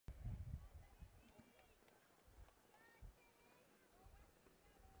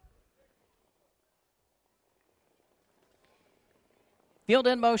Field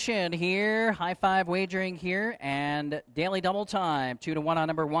in motion here, high five wagering here, and daily double time. 2-1 on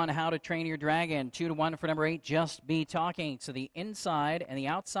number 1, How to Train Your Dragon. 2-1 for number 8, Just Be Talking. So the inside and the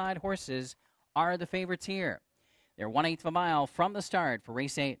outside horses are the favorites here. They're 1/8 of a mile from the start for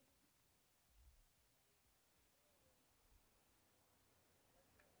race 8.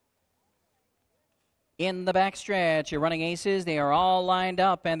 In the backstretch, your running aces, they are all lined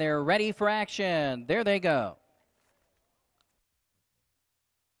up and they're ready for action. There they go.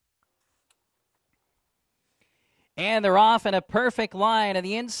 And they're off in a perfect line. And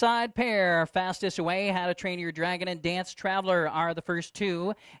the inside pair, fastest away, How to Train Your Dragon and Dance Traveler are the first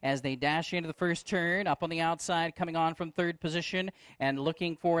two as they dash into the first turn. Up on the outside, coming on from third position and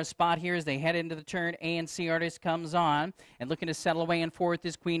looking for a spot here as they head into the turn. ANC Artist comes on and looking to settle away in fourth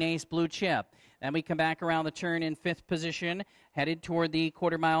is Queen Ace Blue Chip. Then we come back around the turn in fifth position, headed toward the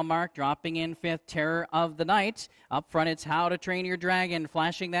quarter-mile mark, dropping in fifth, Terror of the Night. Up front, it's How to Train Your Dragon,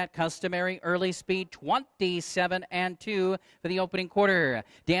 flashing that customary early speed, 27-2 for the opening quarter.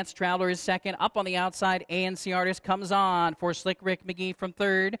 Dance Traveler is second. Up on the outside, ANC Artist comes on for Slick Rick McGee from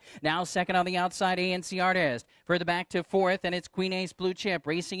third. Now second on the outside, ANC Artist. Further back to fourth, and it's Queen Ace Blue Chip.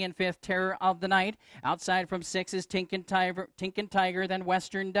 Racing in fifth, Terror of the Night. Outside from six is Tinkin' Tiger, then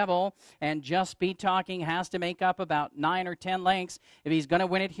Western Devil, and Just Be Talking has to make up about 9 or 10 lengths if he's going to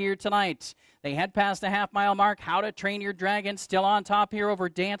win it here tonight. They head past the half-mile mark. How to Train Your Dragon still on top here over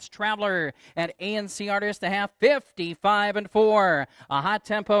Dance Traveler. And ANC Artist, the half, 55-4. A hot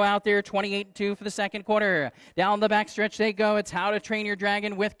tempo out there, 28-2 for the second quarter. Down the backstretch they go. It's How to Train Your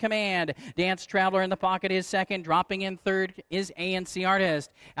Dragon with command. Dance Traveler in the pocket is second. Dropping in third is ANC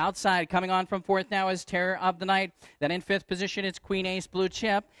Artist. Outside, coming on from fourth now is Terror of the Night. Then in fifth position, it's Queen Ace Blue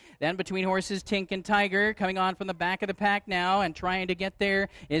Chip. Then between horses, Tinkin' Tiger. Coming on from the back of the pack now and trying to get there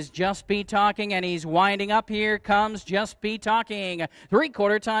is Just Be Talking. And he's winding up. Here comes Just Be Talking.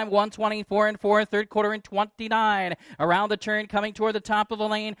 Three-quarter time, 1:24-4. Third quarter in 29. Around the turn, coming toward the top of the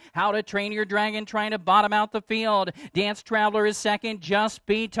lane. How to Train Your Dragon trying to bottom out the field. Dance Traveler is second. Just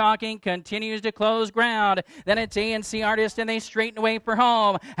Be Talking continues to close ground. Then it's ANC Artist, and they straighten away for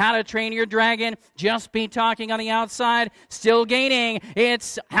home. How to Train Your Dragon. Just Be Talking on the outside. Still gaining.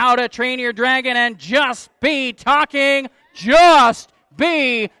 It's How to Train Your Dragon and Just Be Talking. Just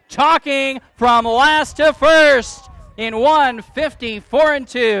Be Talking from last to first in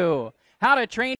 1:54-2. How to Train